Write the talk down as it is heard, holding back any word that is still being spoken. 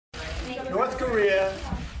North Korea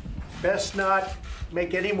best not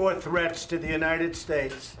make any more threats to the United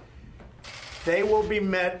States. They will be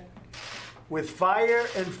met with fire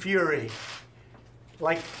and fury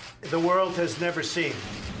like the world has never seen.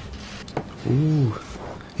 Ooh,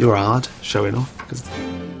 you're hard showing off.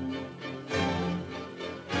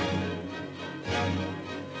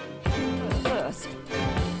 First,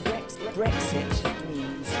 Brexit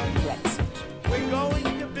means Brexit. We're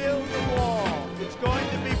going to build a wall. It's going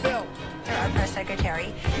to be built. Our press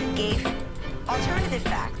secretary gave alternative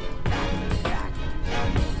facts.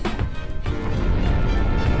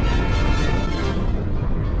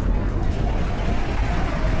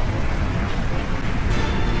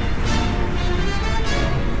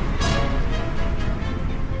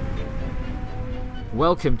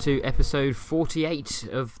 Welcome to episode 48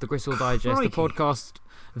 of the Gristle Digest, the podcast.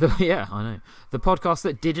 The podcast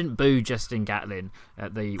that didn't boo Justin Gatlin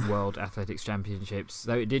at the World Athletics Championships,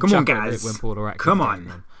 though it did. Come on, guys! When Paul Ratcliffe Come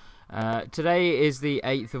on. Today is the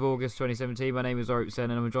 8th of August 2017. My name is Oric Sen,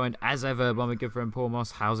 and I'm joined as ever by my good friend Paul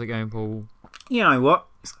Moss. How's it going, Paul? You know what?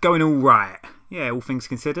 It's going all right. Yeah, all things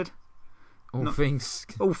considered. All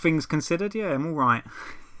things considered, yeah, I'm all right.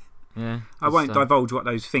 Yeah. I won't divulge what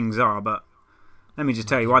those things are, but let me just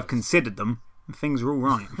tell you, I've considered them, and things are all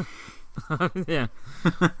right. Yeah.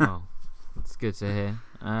 Well, that's good to hear.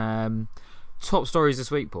 Top stories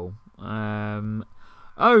this week, Paul. Oh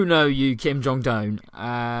no, you Kim Jong-Un.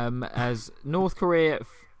 As North Korea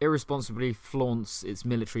irresponsibly flaunts its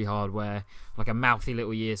military hardware like a mouthy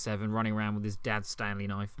little Year 7 running around with his dad's Stanley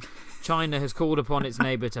knife, China has called upon its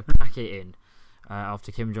neighbour to pack it in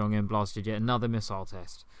after Kim Jong-un blasted yet another missile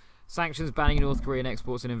test. Sanctions banning North Korean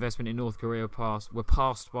exports and investment in North Korea were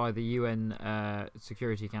passed by the UN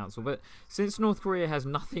Security Council. But since North Korea has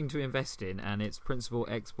nothing to invest in and its principal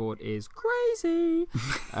export is crazy,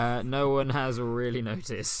 no one has really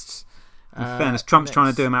noticed. In fairness, Trump's trying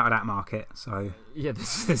to do him out of that market. So yeah,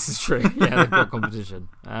 this is true. Yeah, they've got competition.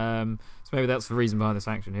 So maybe that's the reason behind the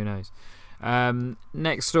sanction. Who knows?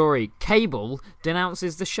 Next story. Cable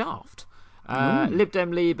denounces the shaft. Lib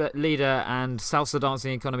Dem leader and salsa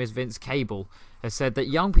dancing economist Vince Cable has said that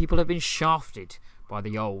young people have been shafted by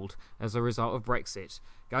the old as a result of Brexit,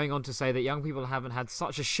 going on to say that young people haven't had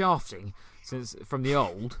such a shafting from the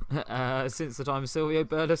old since the time Silvio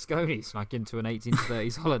Berlusconi snuck into an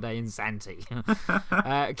 1830s holiday in Zante.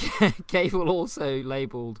 Cable also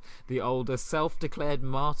labelled the older self-declared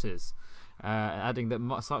martyrs, adding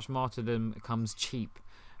that such martyrdom comes cheap.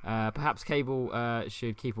 Perhaps Cable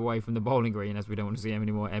should keep away from the bowling green, as we don't want to see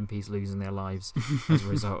any more MPs losing their lives as a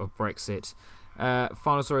result of Brexit.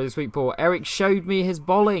 Final story this week, Paul. Eric showed me his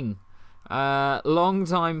bowling.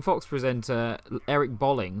 Long-time Fox presenter Eric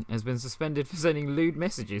Bolling has been suspended for sending lewd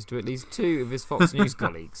messages to at least 2 of his Fox News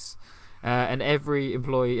colleagues. And every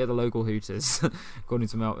employee at the local Hooters, according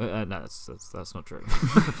to Mel. No, that's not true.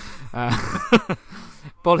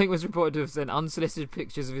 Bolling was reported to have sent unsolicited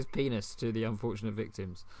pictures of his penis to the unfortunate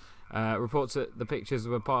victims. Reports that the pictures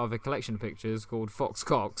were part of a collection of pictures called Fox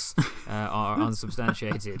Cox are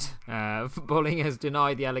unsubstantiated. Bolling has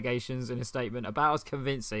denied the allegations in a statement about as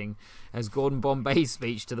convincing as Gordon Bombay's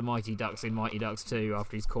speech to the Mighty Ducks in Mighty Ducks 2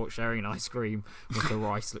 after he's caught sharing an ice cream with the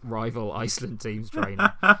rival Iceland team's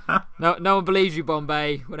trainer. No one believes you,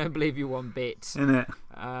 Bombay. We don't believe you one bit. Innit?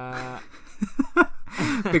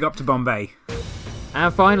 Big up to Bombay.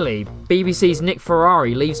 And finally, BBC's Nick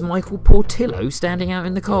Ferrari leaves Michael Portillo standing out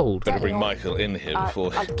in the cold. Better bring Michael in here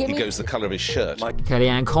before he goes the colour of his shirt.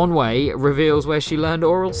 Kellyanne Conway reveals where she learned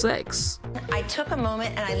oral sex. I took a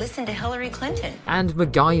moment and I listened to Hillary Clinton. And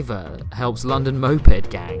MacGyver helps London moped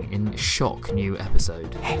gang in shock new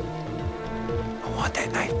episode. Hey, I want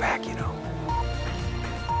that knife back, you know.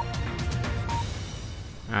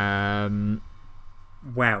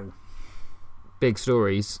 Wow. Big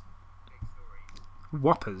stories.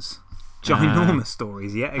 Whoppers. Ginormous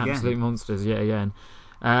stories yet again. Absolute monsters yet again.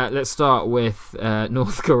 Let's start with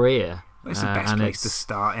North Korea. It's the best place to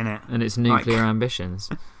start, isn't it? And its nuclear ambitions.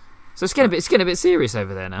 So it's getting a bit serious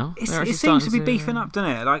over there now. It seems to be beefing up, doesn't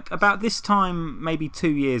it? Like about this time, maybe 2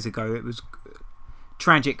 years ago, it was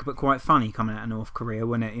tragic but quite funny coming out of North Korea,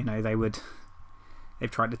 wasn't it? You know, they've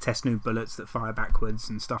tried to test new bullets that fire backwards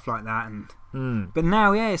and stuff like that. But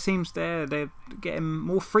now, yeah, it seems they're getting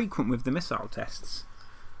more frequent with the missile tests.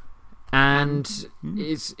 And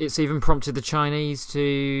it's even prompted the Chinese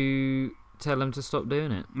to tell them to stop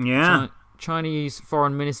doing it. Yeah. Chinese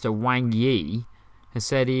Foreign Minister Wang Yi has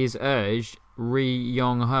said he has urged Ri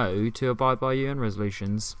Yong Ho to abide by UN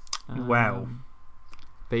resolutions. Wow.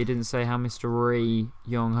 But he didn't say how Mr. Ri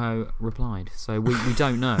Yong Ho replied. So we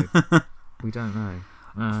don't know. We don't know.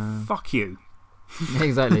 Fuck you.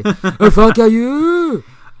 Exactly. Oh, fuck are you?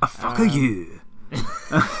 A fuck are you?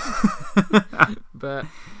 But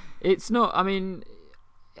it's not. I mean,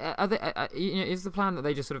 is the plan that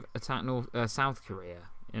they just sort of attack South Korea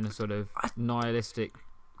in a sort of nihilistic,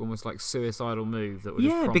 almost like suicidal move that would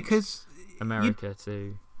just prompt because America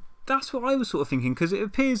to? That's what I was sort of thinking, because it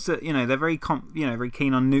appears that they're very very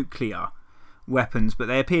keen on nuclear weapons, but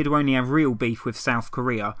they appear to only have real beef with South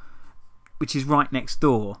Korea, which is right next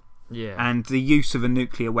door. Yeah. And the use of a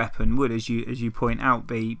nuclear weapon would, as you point out,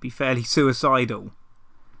 be fairly suicidal.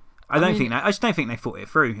 I just don't think they thought it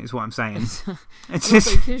through, is what I'm saying. It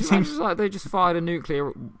seems like they just fired a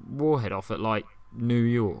nuclear warhead off at like New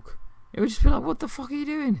York. It would just be like, what the fuck are you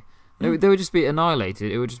doing? They would just be annihilated.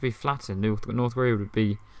 It would just be flattened. North Korea would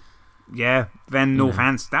be. Yeah, then North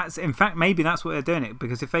and in fact, maybe that's what they're doing it,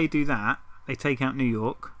 because if they do that, they take out New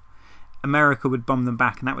York, America would bomb them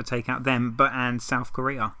back, and that would take out them, and South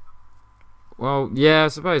Korea. Well, yeah, I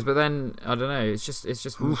suppose, but then I don't know. It's just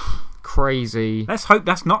crazy. Let's hope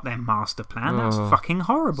that's not their master plan. That's fucking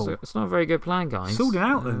horrible. It's not a very good plan, guys. Sort it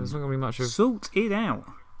out. There's not going to be much of. Sort it out.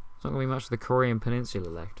 There's not going to be much of the Korean Peninsula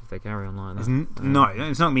left if they carry on like that. No,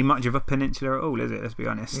 it's not going to be much of a peninsula at all, is it? Let's be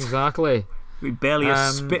honest. Exactly. We barely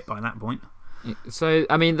a spit by that point. So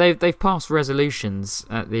I mean, they've passed resolutions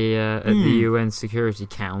at the UN Security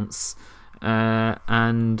Counts.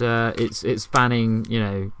 And it's banning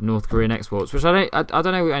North Korean exports, which I don't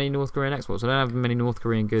know any North Korean exports. I don't have many North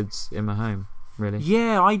Korean goods in my home, really.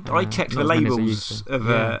 Yeah, I checked the labels of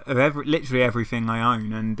literally everything I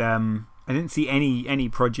own, and I didn't see any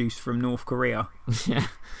produce from North Korea. Yeah.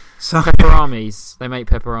 So Peperamis, they make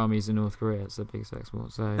peperamis in North Korea. It's the biggest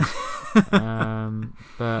export. So,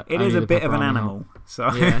 but it is a bit of an animal.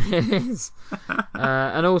 So yeah, it is.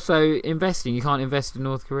 And also investing, you can't invest in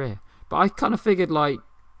North Korea. But I kind of figured like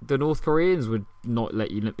the North Koreans would not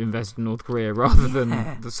let you invest in North Korea rather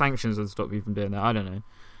than the sanctions would stop you from doing that. I don't know.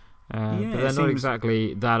 But they're not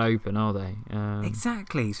exactly that open, are they?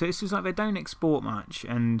 Exactly. So it's just like they don't export much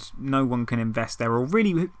and no one can invest there. Or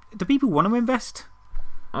really, do people want to invest?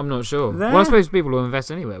 I'm not sure. Well, I suppose people will invest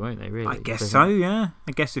anyway, won't they, really? I guess so, yeah.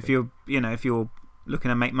 I guess if you're looking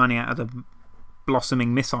to make money out of the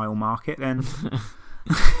blossoming missile market, then...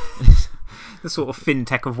 the sort of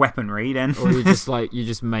fintech of weaponry, then. Or you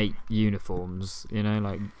just make uniforms,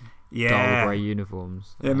 like dull grey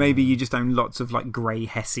uniforms. Yeah, maybe you just own lots of like grey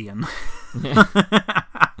Hessian. Yeah.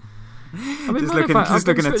 I mean, just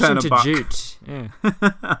looking to turn a buck. Jute. Yeah.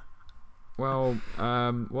 Well,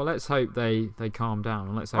 let's hope they calm down,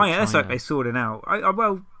 and let's hope. Let's hope they sort it out.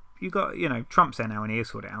 You got Trump's there now, and he'll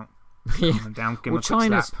sort it out. Yeah. Down, well,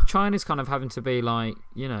 China's kind of having to be like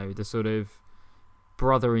the sort of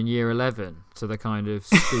brother in year 11 to the kind of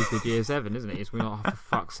stupid year 7, isn't it? It's not, for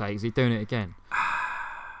fuck's sake, is he doing it again?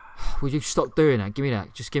 Would you stop doing that? Give me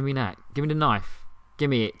that. Just give me that. Give me the knife. Give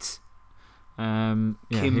me it. Kim,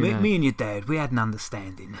 me and your dad, we had an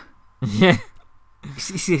understanding. Yeah.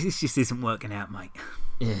 This just isn't working out, mate.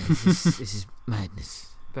 Yeah, this is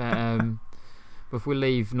madness. But if we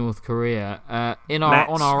leave North Korea, on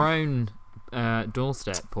our own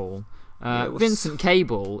doorstep, Paul, Vincent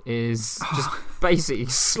Cable is just basically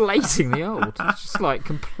slating the old. It's just like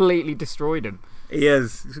completely destroyed him. He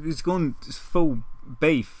has. He's gone full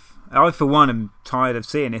beef. I, for one, am tired of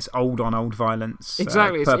seeing this old-on-old violence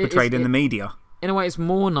perpetrated in the media. In a way, it's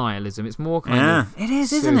more nihilism. It's more kind of it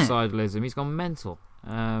is, isn't it? Suicidalism. He's gone mental.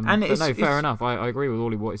 Fair enough. I agree with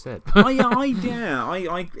all what he said.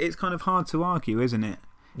 It's kind of hard to argue, isn't it?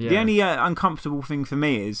 Yeah. The only uncomfortable thing for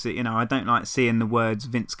me is that I don't like seeing the words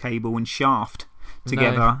Vince Cable and Shaft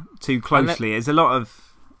together too closely. There's a lot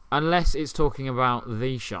of unless it's talking about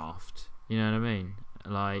the Shaft. You know what I mean?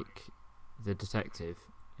 Like the detective.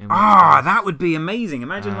 That would be amazing.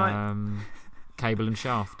 Imagine Cable and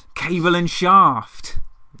Shaft. Cable and Shaft.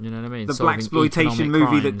 You know what I mean? The blaxploitation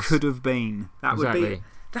movie that could have been. That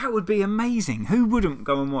would be amazing. Who wouldn't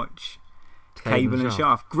go and watch Cable and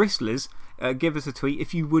Shaft? Gristlers, give us a tweet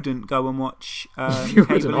if you wouldn't go and watch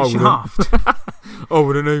Cable and Shaft. I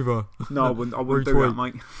wouldn't either. No, I wouldn't do that,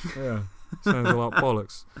 mate. Yeah, sounds a lot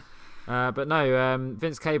bollocks. But no,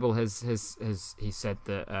 Vince Cable has said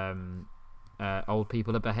that old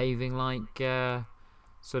people are behaving like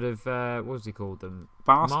sort of what does he call them?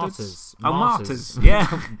 Bastards. Martyrs.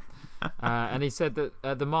 Yeah. And he said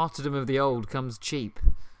that the martyrdom of the old comes cheap.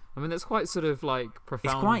 I mean, that's quite sort of like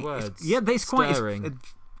profound words. It's quite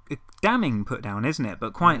damning put down, isn't it?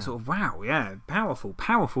 But quite sort of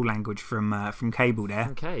powerful language from Cable there.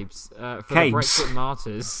 From Cabes. For the Brexit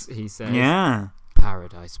martyrs, he says. Yeah.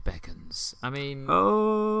 Paradise beckons. I mean,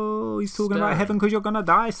 he's talking about heaven because you're gonna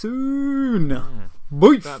die soon. Yeah.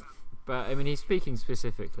 Beef. but I mean, he's speaking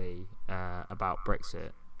specifically about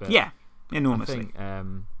Brexit. But Yeah, enormously.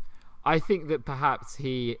 I think that perhaps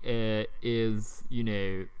he is,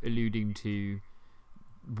 alluding to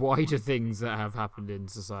wider things that have happened in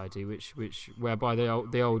society, whereby they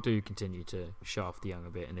all do continue to shaft the young a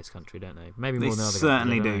bit in this country, don't they? Maybe more than other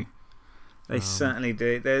certainly countries, do. They certainly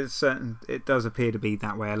do. It does appear to be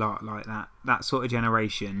that way a lot. Like that sort of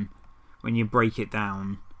generation, when you break it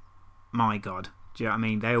down, my God, do you know what I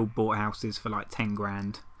mean? They all bought houses for like 10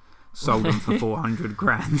 grand, sold them for 400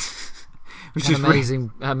 grand. Which is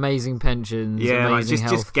amazing pensions. Yeah, amazing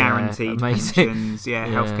just guaranteed pensions. Yeah,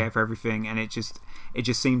 healthcare for everything, and it just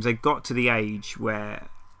seems they got to the age where,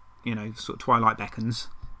 sort of twilight beckons.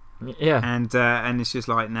 Yeah, and it's just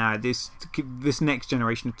like, nah, this next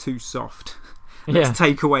generation are too soft. Let's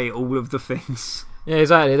take away all of the things. Yeah,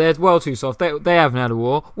 exactly. They're well too soft. They haven't had a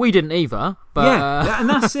war. We didn't either. But, and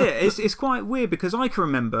that's it. It's quite weird because I can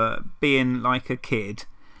remember being like a kid.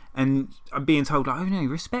 And I'm being told, like, oh no,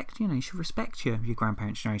 respect. You should respect your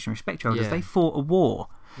grandparents' generation, respect your elders. They fought a war.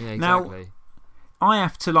 Yeah, exactly. Now, I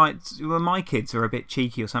have to, when my kids are a bit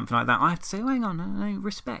cheeky or something like that, I have to say, oh, hang on, no,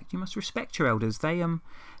 respect. You must respect your elders. They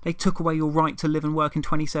took away your right to live and work in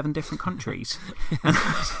 27 different countries.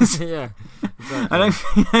 Yeah, exactly. I don't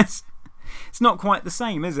think it's not quite the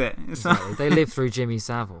same, is it? Exactly. They lived through Jimmy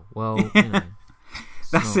Savile. Well,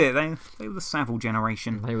 That's it. They were the Savile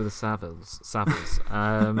generation. They were the Saviles.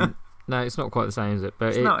 No, it's not quite the same, is it? But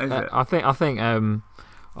it's not, is it? I think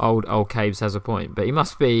old Caves has a point, but he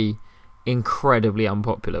must be incredibly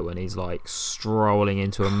unpopular when he's like strolling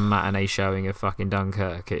into a matinee showing of fucking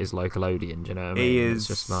Dunkirk at his local Odeon. Do you know what I mean? He is,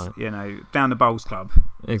 it's just like, down the Bowls Club.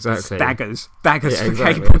 Exactly. Daggers yeah, for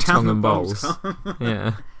exactly. Cable down the Bowls Club.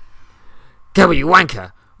 Yeah. Cable, you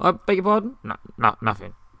wanker! I beg your pardon? No,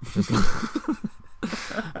 nothing. Just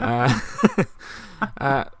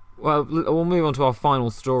well, we'll move on to our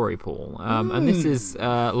final story, Paul. And this is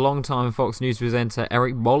long-time Fox News presenter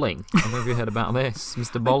Eric Bolling. I don't know if you heard about this,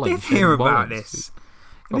 Mr. Bolling. I did hear about this.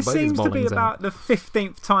 This seems to be about the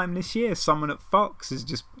 15th time this year someone at Fox has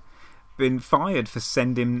just been fired for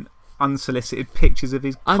sending unsolicited pictures of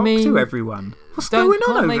his cock to everyone. What's going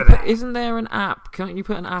on over there? Isn't there an app? Can't you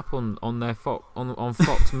put an app on their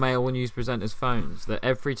Fox male news presenters' phones that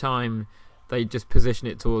every time they just position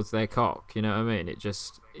it towards their cock, you know what I mean?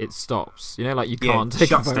 It stops. Like you can't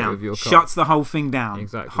take a photo of your cock. Shuts the whole thing down.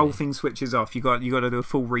 Exactly. The whole thing switches off. You got to do a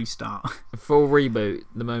full restart. A full reboot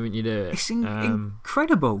the moment you do it. It's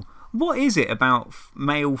incredible. What is it about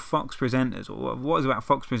male Fox presenters, or what is it about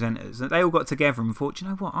Fox presenters that they all got together and thought, you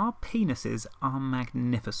know what, our penises are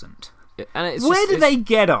magnificent. And where do they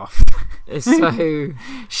get off? It's so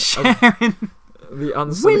sharing the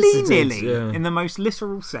unsolicited, willy-nilly in the most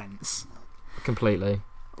literal sense. Completely.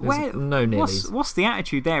 No nillies. What's the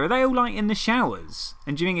attitude there? Are they all like in the showers?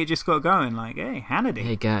 And do you think it just got going like, hey, Hannity?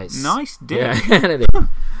 Hey guys. Nice dick. Yeah, Hannity.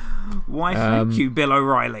 Why, thank you, Bill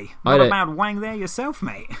O'Reilly. Not a bad wang there yourself,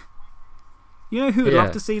 mate. You know who would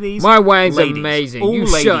love to see these? My wang's ladies. Amazing. All you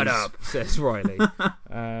ladies. Shut up, says Riley.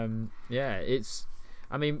 It's.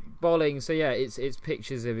 I mean, Bolling. So yeah, it's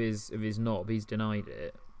pictures of his knob. He's denied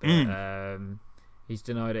it. But, he's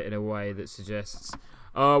denied it in a way that suggests,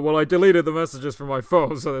 well, I deleted the messages from my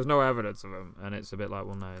phone, so there's no evidence of them. And it's a bit like,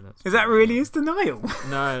 well, no, that's. Is that really his denial?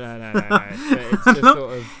 No. It's just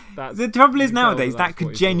sort of. The trouble is nowadays that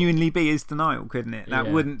could genuinely be his denial, couldn't it?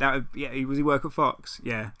 That wouldn't. That would. Yeah, was he work at Fox?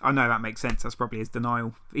 Yeah, I know that makes sense. That's probably his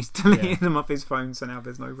denial. He's deleting them off his phone, so now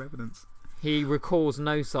there's no evidence. He recalls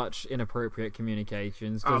no such inappropriate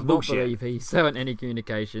communications, does not believe he sent any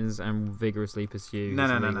communications, and vigorously pursues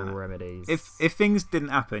legal remedies. If things didn't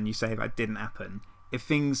happen, you say that didn't happen. If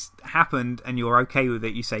things happened and you're okay with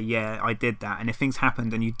it, you say, yeah, I did that. And if things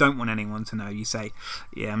happened and you don't want anyone to know, you say,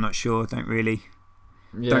 yeah, I'm not sure, don't really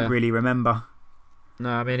remember.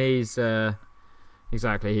 No, I mean, he's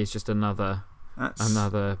he's just another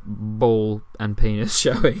ball and penis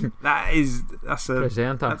showing. That's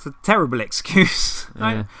a terrible excuse.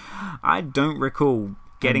 Yeah. I don't recall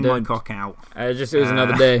getting my cock out. It was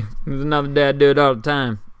another day. It was another day. I do it all the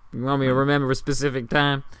time. You want me to remember a specific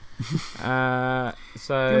time? So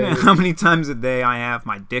you know how many times a day I have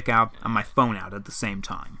my dick out and my phone out at the same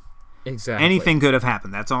time? Exactly. Anything could have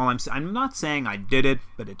happened. That's all I'm saying. I'm not saying I did it,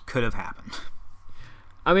 but it could have happened.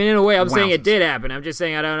 I mean, in a way, I'm saying it did happen. I'm just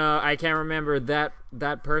saying I don't know. I can't remember that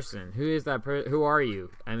person. Who is that person? Who are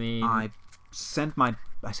you? I mean, I sent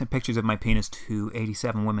pictures of my penis to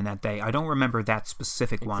 87 women that day. I don't remember that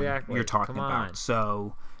specific one you're talking about.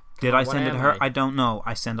 So, did I send it to her? I don't know.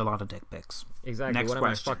 I send a lot of dick pics. Exactly. Next what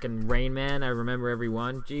question. Am I, fucking Rain Man? I remember every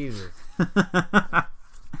one. Jesus.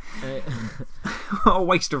 What a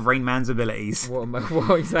waste of Rain Man's abilities.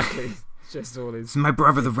 What exactly? Just all his. This is my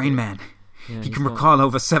brother, the Rain Man. Yeah, He can recall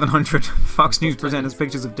over 700 Fox News presenters'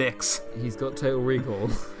 pictures of dicks. He's got total recall.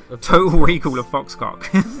 Total recall of Foxcock.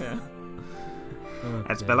 Yeah.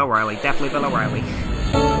 That's Bill O'Reilly. Definitely Bill O'Reilly.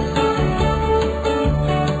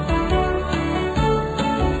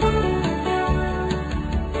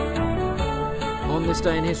 On this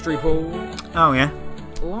day in history, Paul. Oh, yeah.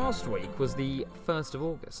 Last week was the 1st of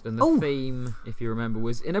August, and the theme, if you remember,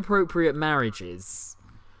 was inappropriate marriages.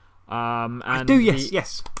 And I do,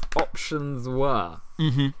 yes. Options were.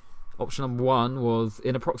 Option number 1 was,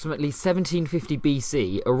 in approximately 1750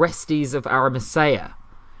 BC, Orestes of Arimathea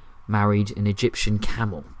married an Egyptian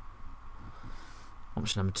camel.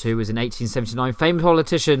 Option number 2 was in 1879, famous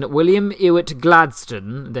politician William Ewart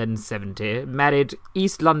Gladstone, then 70, married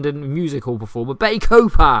East London music hall performer Betty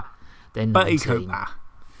Cooper, then 19.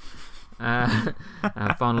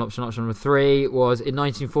 Final option number 3 was in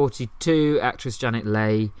 1942, actress Janet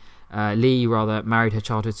Leigh married her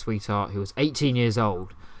childhood sweetheart, who was 18 years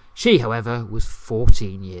old. She, however, was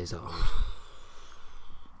 14 years old.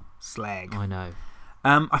 Slag. I know.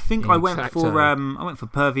 I think I went for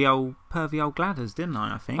pervy old Gladders, didn't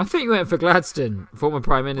I? I think you went for Gladstone, former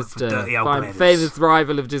Prime Minister, Gladders. famous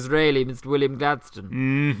rival of Disraeli, Mr. William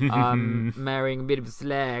Gladstone. Marrying a bit of a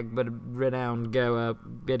slag, but a renowned goer,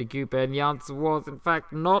 Betty Cooper, and the answer was, in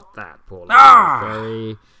fact, not that, Paul.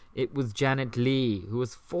 It was Janet Leigh, who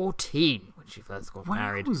was 14 when she first got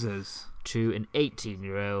married to an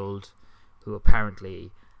 18-year-old who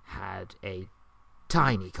apparently had a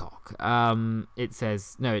tiny cock. It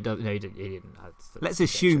says no. It doesn't. No, he didn't. Let's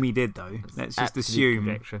assume he did, though. Let's just assume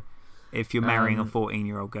conjecture. If you're marrying a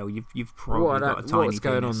 14-year-old girl, you've probably got a tiny. What's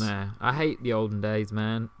going on there? I hate the olden days,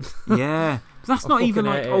 man. Yeah, but that's not even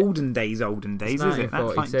like olden days, is it?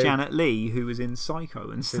 That's like Janet Leigh, who was in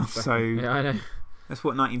Psycho and stuff. So yeah, I know. That's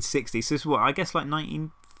what 1960s. So it's what I guess like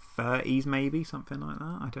 1930s, maybe something like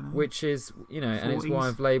that. I don't know. Which is 40s. And it's why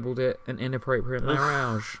I've labelled it an inappropriate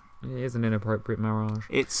marriage. It is an inappropriate marriage.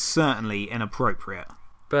 It's certainly inappropriate.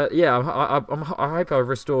 But yeah, I hope I've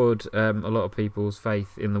restored a lot of people's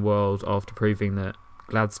faith in the world after proving that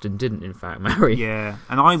Gladstone didn't, in fact, marry. Yeah,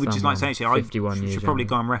 and I would just like to say, actually, I should probably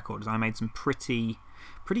go on record as I made some pretty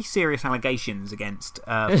serious allegations against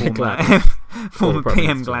former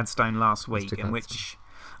PM Gladstone last week, in which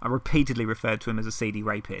I repeatedly referred to him as a seedy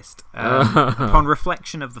rapist. Upon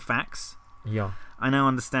reflection of the facts, I now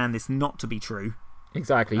understand this not to be true.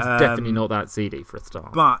 Exactly, he's definitely not that seedy for a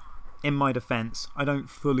start. But in my defence, I don't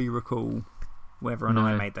fully recall whether or not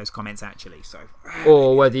I made those comments actually. So,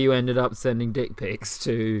 or whether you ended up sending dick pics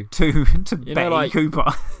to Betty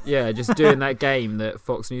Cooper. Yeah, just doing that game that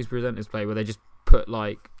Fox News presenters play, where they just put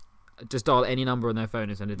just dial any number on their phone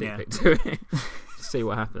and send a dick pic to it. See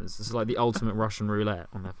what happens. It's like the ultimate Russian roulette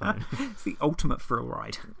on their phone. It's the ultimate thrill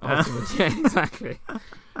ride. Yeah, exactly.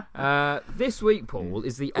 This week, Paul,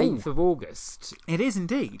 is the 8th of August. It is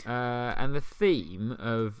indeed. And the theme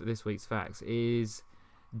of this week's facts is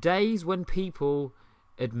days when people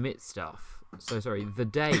admit stuff. The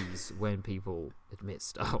days when people admit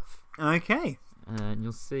stuff. Okay. And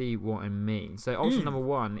you'll see what I mean. So option number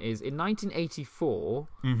 1 is in 1984,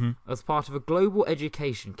 as part of a global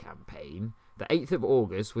education campaign, the 8th of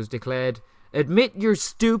August was declared Admit You're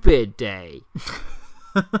Stupid Day.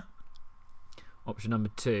 Option number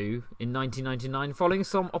 2, in 1999, following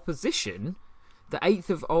some opposition, the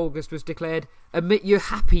 8th of August was declared Admit You're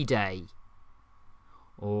Happy Day.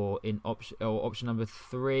 Or option number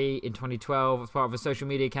 3, in 2012, as part of a social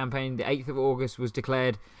media campaign, the 8th of August was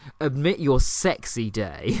declared Admit Your Sexy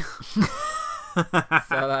Day. So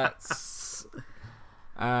that's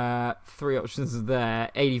 3 options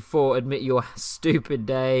there. 84, Admit Your Stupid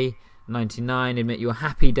Day. 99, Admit Your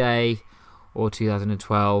Happy Day. Or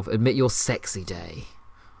 2012, Admit Your Sexy Day.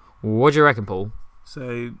 What do you reckon, Paul?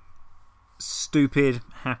 So, stupid,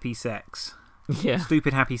 happy sex. Yeah.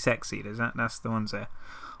 Stupid, happy, sexy. That's the ones there.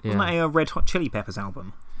 Wasn't that a Red Hot Chili Peppers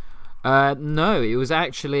album? No, it was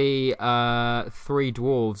actually 3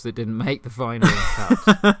 dwarves that didn't make the final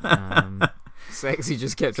cut. Sexy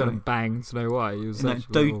just kept on bang Snow White. It was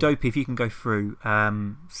Dopey, if you can go through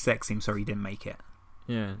Sexy, I'm sorry you didn't make it.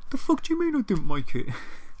 Yeah. The fuck do you mean I didn't make it?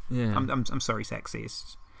 Yeah. I'm sorry, Sexy.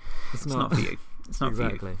 It's not for you. It's not for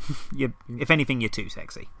you. If anything, you're too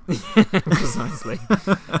sexy. Precisely.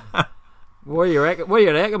 What do you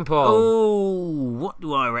reckon, Paul? Oh, what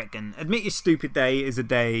do I reckon? Admit Your Stupid Day is a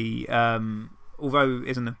day, although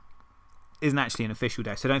isn't isn't actually an official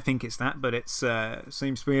day, so I don't think it's that. But it's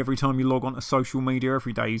seems to be every time you log on to social media,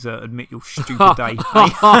 every day is admit your stupid day.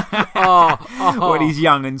 When he's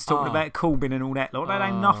young and talking about Corbyn and all that, like, that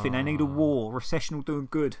ain't nothing. They need a war. Recession will do them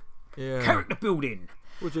good. Yeah. Character building.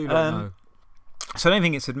 Would you not know? So I don't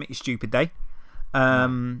think it's admit your stupid day.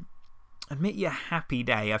 Admit your happy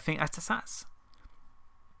day. I think that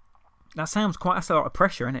sounds quite. That's a lot of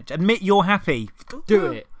pressure, isn't it? Admit you're happy.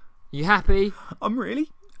 Do it. You happy? I'm really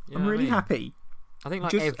happy. I think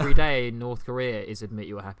like every day in North Korea is admit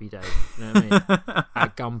your happy day. You know what I mean?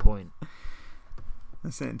 At gunpoint.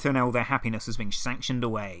 That's it. Until now, all their happiness has been sanctioned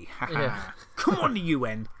away. Yeah. Come on, the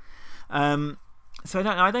UN. So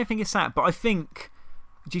I don't think it's that, but I think.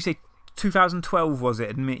 Did you say 2012 was it?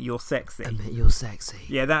 Admit you're sexy. Admit you're sexy.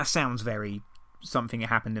 Yeah, that sounds very something that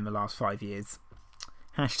happened in the last 5 years.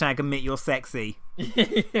 Hashtag admit you're sexy.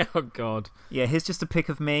 Oh God. Yeah, here's just a pic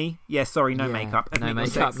of me. Yeah, sorry, no makeup. Admit no you're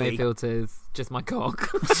makeup, sexy. no filters. Just my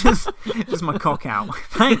cock. just my cock out.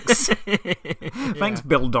 Thanks. Thanks,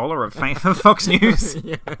 Bill Dollar of Fox News.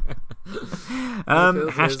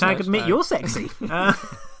 Hashtag admit you're sexy.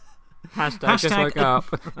 Hashtag just woke up.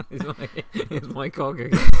 It's my cock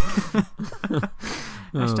again.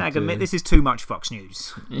 Hashtag admit this is too much, Fox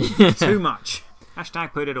News. Yeah. Too much.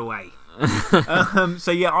 Hashtag put it away.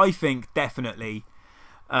 So yeah, I think definitely,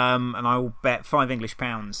 and I will bet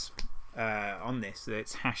 £5 on this that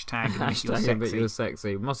it's hashtag admit you're sexy. Admit you're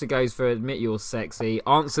sexy. Mossy goes for admit you're sexy.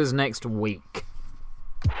 Answers next week.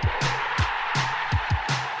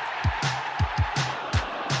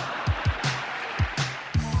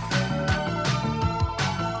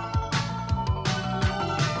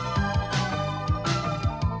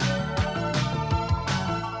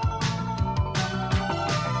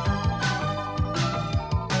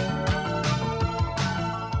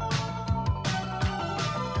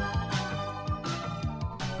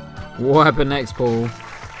 What happened next, Paul?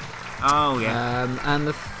 Oh, yeah. And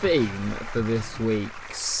the theme for this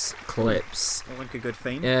week's clips Like a good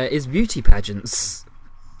theme. is beauty pageants.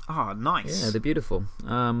 Oh, nice. Yeah, they're beautiful.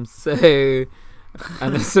 And there's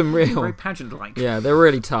some real... Very pageant-like. Yeah, they're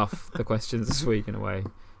really tough, the questions this week, in a way.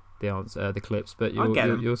 The clips, but I'll get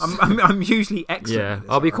them. I'm usually excellent. Yeah, at this,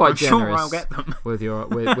 I'll be quite I'm generous. Sure I'll get them. With your...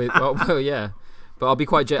 well, yeah. But I'll be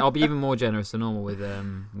I'll be even more generous than normal with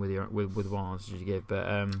what answers you give. But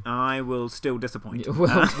I will still disappoint.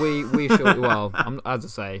 Well, we shall. Well, as I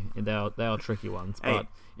say, they are tricky ones. But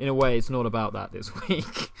in a way, it's not about that this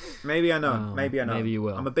week. Maybe I know. Maybe I know. Maybe you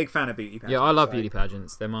will. I'm a big fan of beauty pageants. Yeah, I love beauty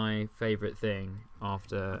pageants. They're my favourite thing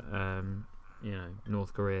after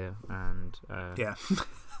North Korea and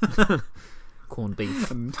corned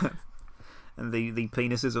beef. And the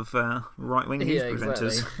penises of right-wing news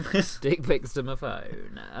presenters. Exactly. Dick pics to my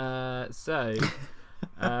phone.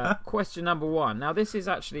 Question number 1. Now, this is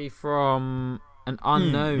actually from an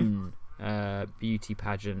unknown beauty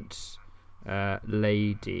pageant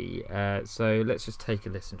lady. So let's just take a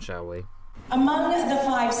listen, shall we? Among the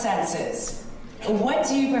 5 senses, what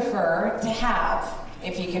do you prefer to have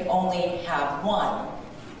if you could only have one,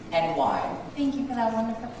 and why? Thank you for that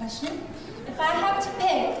wonderful question. If I have to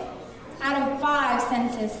pick out of 5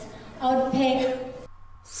 senses, I would pick...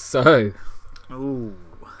 So,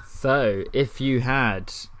 if you had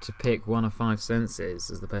to pick one of 5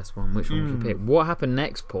 senses as the best one, which one would you pick? What happened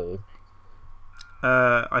next, Paul?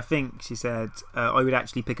 I think she said I would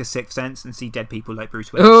actually pick a 6th sense and see dead people like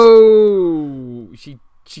Bruce Willis. Oh, she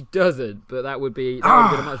doesn't, but that would be a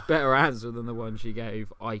much better answer than the one she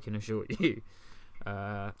gave. I can assure you.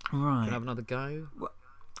 Right. Can I have another go? Well,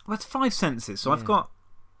 it's 5 senses, so I've got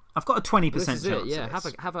a 20% chance. Yeah, have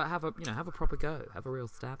a proper go. Have a real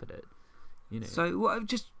stab at it. So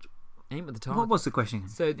aim at the target. What was the question?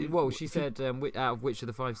 So she said, out of which of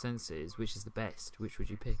the 5 senses, which is the best? Which would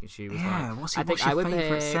you pick? And she was like, what's your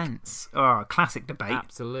favourite sense? Oh, classic debate.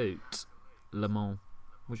 Absolute Le Mans.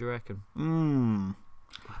 What do you reckon?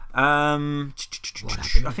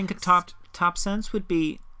 I think a top sense would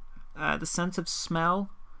be the sense of smell,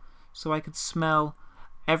 so I could smell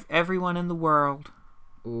everyone in the world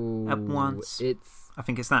at once. I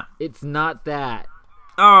think it's that. It's not that.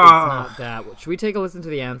 Oh. It's not that. Should we take a listen to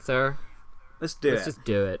the answer? Let's just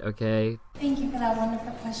do it, okay? Thank you for that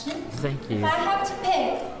wonderful question. Thank you. If I have to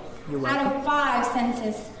pick out of 5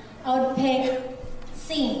 senses, I would pick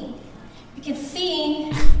seeing. Because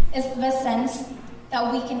seeing is the best sense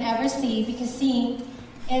that we can ever see, because seeing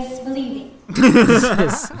is believing.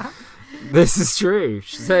 This is true.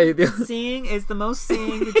 Seeing is the most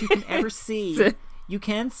seeing that you can ever see. You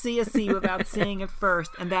can't see a sea without seeing it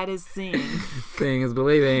first, and that is seeing. Seeing is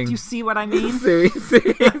believing. Do you see what I mean?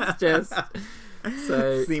 It's just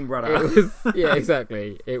So Seeing brother. it was, yeah,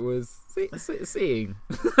 exactly. It was seeing,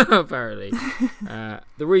 apparently.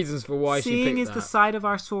 The reasons for why she picked Seeing is that, the side of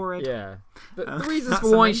our sword. Yeah. The reasons That's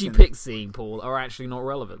for why she amazing. picked seeing, Paul, are actually not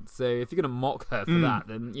relevant. So if you're going to mock her for that,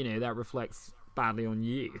 then, that reflects badly on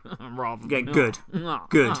you. Rather Yeah, than good.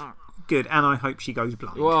 Good. And I hope she goes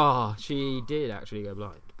blind. Well, she did actually go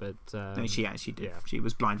blind. But no, she actually did. Yeah. She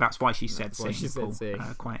was blind. That's why she said seeing. She said Paul. seeing.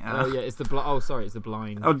 Oh yeah, it's the it's the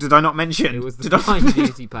blind. Oh, did I not mention? It was the blind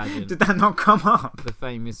beauty pageant. Did that not come up? The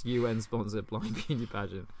famous UN-sponsored blind beauty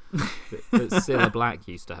pageant that Cilla Black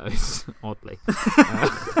used to host, oddly.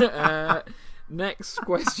 Next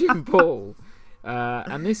question, Paul.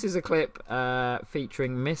 And this is a clip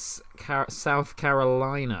featuring Miss South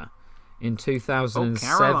Carolina in 2007. Oh,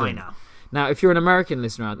 Carolina. Now, if you're an American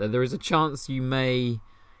listener out there is a chance you may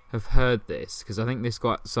have heard this, because I think this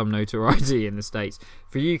got some notoriety in the States.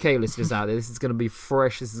 For UK listeners out there, this is going to be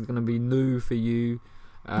fresh. This is going to be new for you.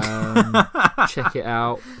 Check it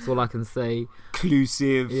out. That's all I can say.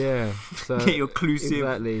 Exclusive. Yeah. So, get your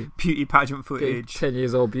exclusive beauty pageant footage. 10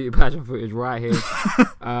 years old beauty pageant footage right here.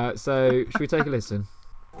 So, should we take a listen?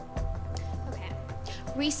 Okay.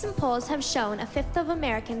 Recent polls have shown a fifth of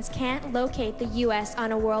Americans can't locate the U.S.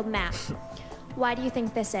 on a world map. Why do you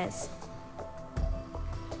think this is?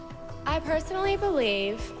 I personally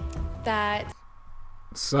believe that...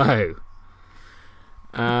 So,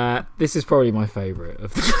 this is probably my favourite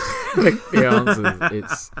of the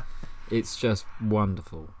answers. It's just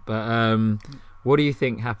wonderful. But what do you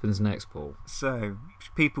think happens next, Paul? So,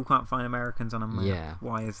 people can't find Americans on a map. Yeah.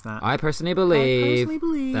 Why is that? I personally believe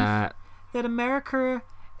that America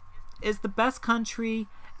is the best country.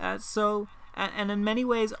 And in many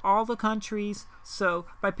ways, all the countries. So,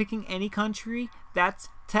 by picking any country, that's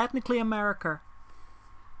technically America.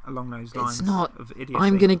 Along those lines. It's not. Of idiocy.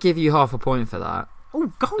 I'm going to give you half a point for that.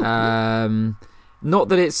 Oh, go. Not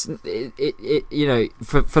that it's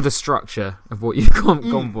for the structure of what you've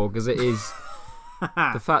gone for, because it is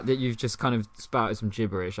the fact that you've just kind of spouted some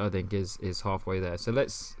gibberish. I think is halfway there. So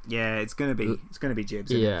let's. Yeah, it's gonna be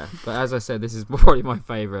jibs. Yeah, but as I said, this is probably my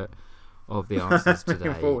favourite of the answers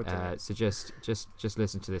today. So just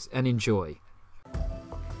listen to this and enjoy.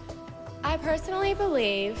 I personally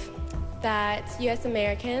believe that U.S.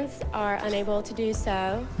 Americans are unable to do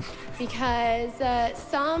so because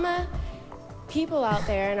some people out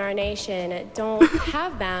there in our nation don't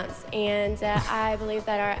have maps, and I believe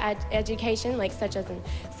that our education, like such as in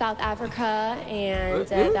South Africa and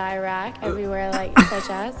the Iraq, everywhere like such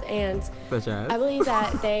as, I believe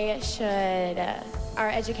that they should, our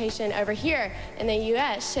education over here in the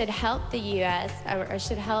U.S. should help the U.S. Or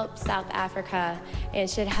should help South Africa and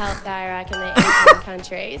should help the Iraq and the Asian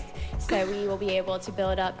countries, so we will be able to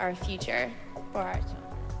build up our future for our children.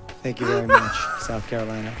 Thank you very much, South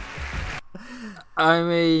Carolina. I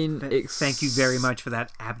mean, thank you very much for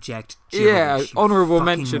that abject gibberish. Yeah, honourable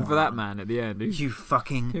mention for that man at the end.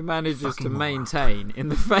 Who manages to maintain in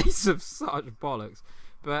the face of such bollocks.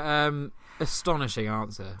 But astonishing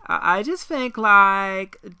answer. I just think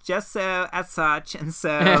just so as such, and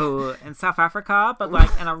so in South Africa, but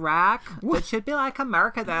like in Iraq, it should be like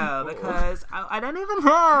America though, because I don't even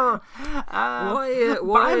know.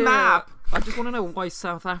 Why map? I just want to know why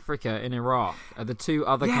South Africa and Iraq are the two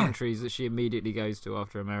other countries that she immediately goes to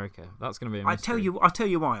after America. That's going to be a mystery. I'll tell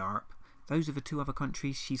you why, Arp. Those are the two other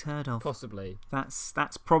countries she's heard of. Possibly. That's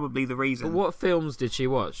probably the reason. But what films did she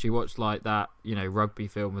watch? She watched like that, rugby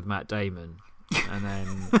film with Matt Damon, and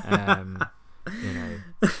then,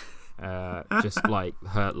 just like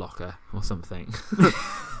Hurt Locker or something.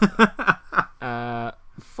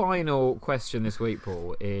 Final question this week,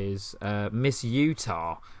 Paul, is Miss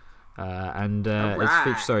Utah.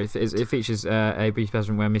 It features a beauty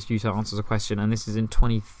pageant where Miss Utah answers a question, and this is in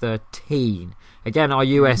 2013. Again, our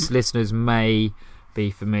US listeners may be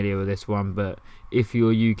familiar with this one, but if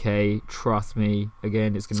you're UK, trust me,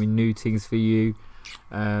 again, it's going to be new things for you.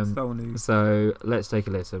 So let's take a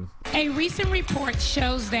listen. A recent report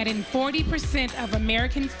shows that in 40% of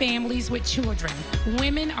American families with children,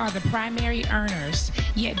 women are the primary earners,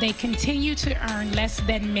 yet they continue to earn less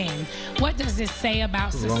than men. What does this say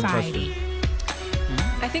about society?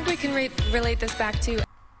 I think we can relate this back to...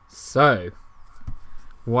 So,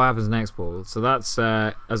 what happens next, Paul? So that's,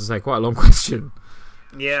 as I say, quite a long question.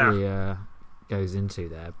 Yeah. She goes into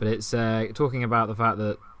there. But it's talking about the fact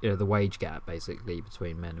that, the wage gap, basically,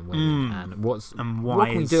 between men and women. And what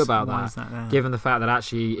can we do about that given the fact that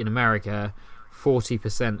actually in America,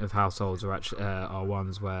 40% of households are actually are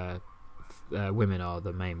ones where women are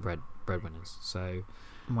the main breadwinners. So,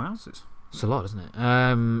 wowzers. It's a lot, isn't it?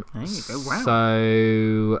 There you go. Wow.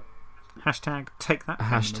 So, Hashtag take that.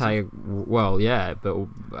 Hashtag, well, yeah, but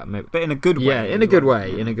in a good way. Yeah, in a good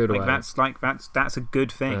way. In a good way. That's a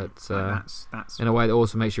good thing. But, that's in a way that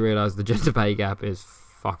also makes you realise the gender pay gap is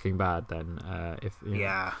fucking bad. Then,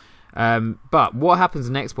 but what happens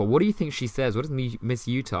next, Paul? What do you think she says? What does Miss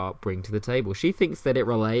Utah bring to the table? She thinks that it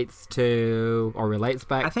relates to, or relates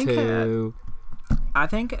back to. I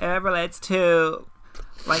think it relates to,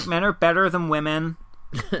 like, men are better than women.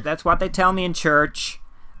 That's what they tell me in church.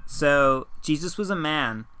 So Jesus was a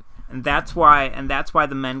man, and that's why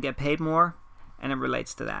the men get paid more, and it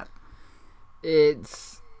relates to that.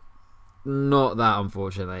 It's not that,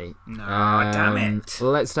 unfortunately. No, damn it.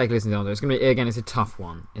 Let's take a listen to it. It's gonna be, again, it's a tough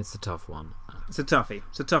one. It's a tough one. It's a toughie.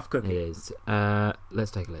 It's a tough cookie. It is.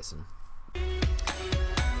 Let's take a listen.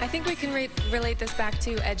 I think we can relate this back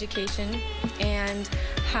to education and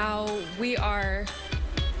how we are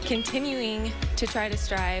continuing to try to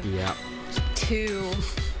strive to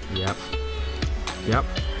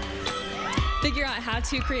figure out how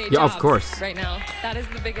to create jobs of course. right now. That is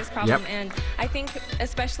the biggest problem. And I think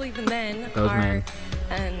especially the men are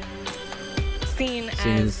seen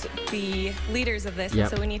as the leaders of this. And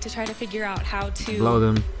so we need to try to figure out how to blow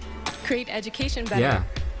them, create education better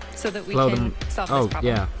so that we can solve this problem.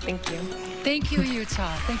 Yeah. Thank you. Thank you,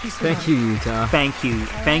 Utah. Thank you so much. much. Thank you, Utah. Thank you.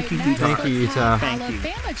 Thank you, Utah. Thank you, Utah. Thank you.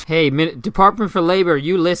 Hey, Department for Labor, are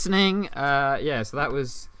you listening? So that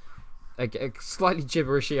was a slightly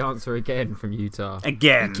gibberishy answer again from Utah.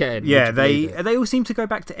 Again. Yeah, they all seem to go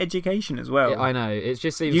back to education as well. Yeah, I know. It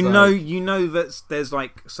just seems you know that there's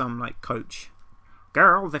like some like coach.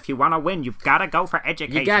 Girls, if you want to win, you've got to go for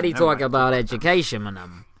education. You got to talk about education,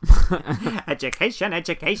 man. Education.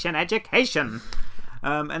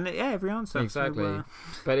 And every answer. Exactly. So,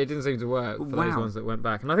 but it didn't seem to work for those ones that went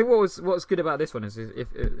back. And I think what's good about this one is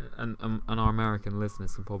and our American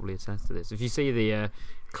listeners can probably attest to this. If you see the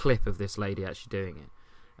clip of this lady actually doing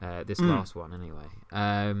it, this last one anyway,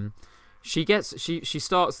 she's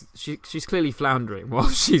clearly floundering while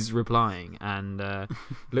she's replying and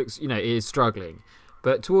looks, is struggling.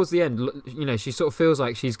 But towards the end, she sort of feels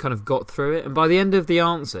like she's kind of got through it. And by the end of the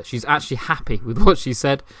answer, she's actually happy with what she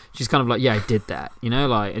said. She's kind of like, yeah, I did that,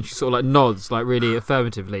 and she sort of like nods like really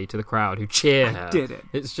affirmatively to the crowd who cheer her. I did it.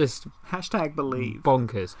 It's just #believe.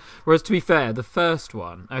 Bonkers. Whereas to be fair, the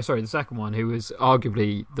second one, who was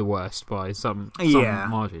arguably the worst by some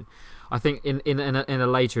margin. I think in a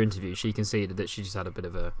later interview, she conceded that she just had a bit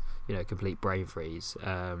of a complete brain freeze.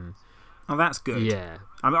 Oh, that's good. Yeah.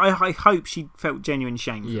 I hope she felt genuine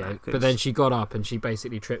shame for that. But then she got up and she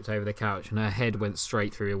basically tripped over the couch and her head went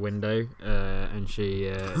straight through a window and she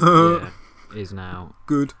is now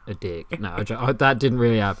a dick. No, that didn't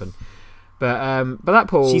really happen. But that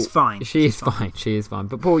Paul... She's fine. She is fine.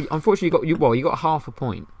 But Paul, unfortunately, you got half a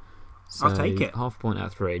point. So I'll take it. Half a point out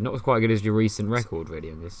of 3. Not as quite good as your recent record,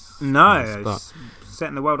 really, on this. No, it's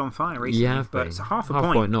setting the world on fire recently. Yeah, but it's half a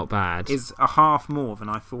point. Not bad. Is a half more than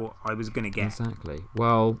I thought I was going to get. Exactly.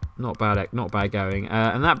 Well, not bad going.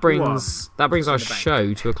 And that brings our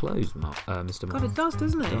show to a close, Mr. God, it does,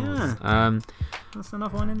 doesn't it? Yeah. That's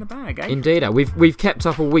another one in the bag, eh? Indeed. We've kept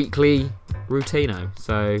up a weekly routino,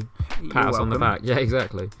 so pat us on the back. Yeah,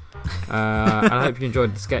 exactly. And I hope you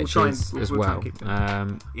enjoyed the sketches as well.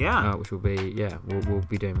 Which will be we'll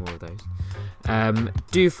be doing more of those.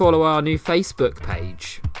 Do follow our new Facebook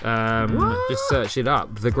page. Just search it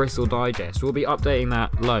up, The Gristle Digest. We'll be updating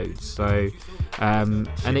that loads. So and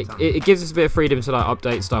it gives us a bit of freedom to like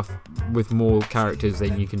update stuff with more characters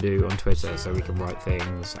than you can do on Twitter. So we can write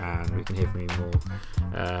things and we can hear from you more,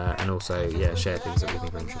 and also share things that we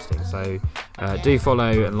think are interesting. So do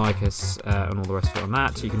follow and like us and all the rest of it on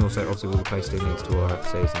that. You can also obviously we'll be posting links to our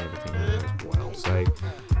episodes and everything there as well. So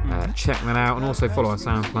check that out, and also follow our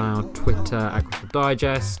SoundCloud, Twitter at Gristle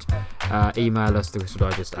Digest, email us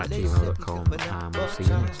thegristle@gmail.com, and we'll see you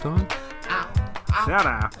next time. Shut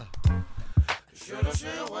up.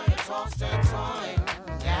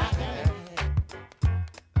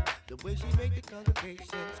 The way she make the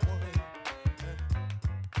congregation sway.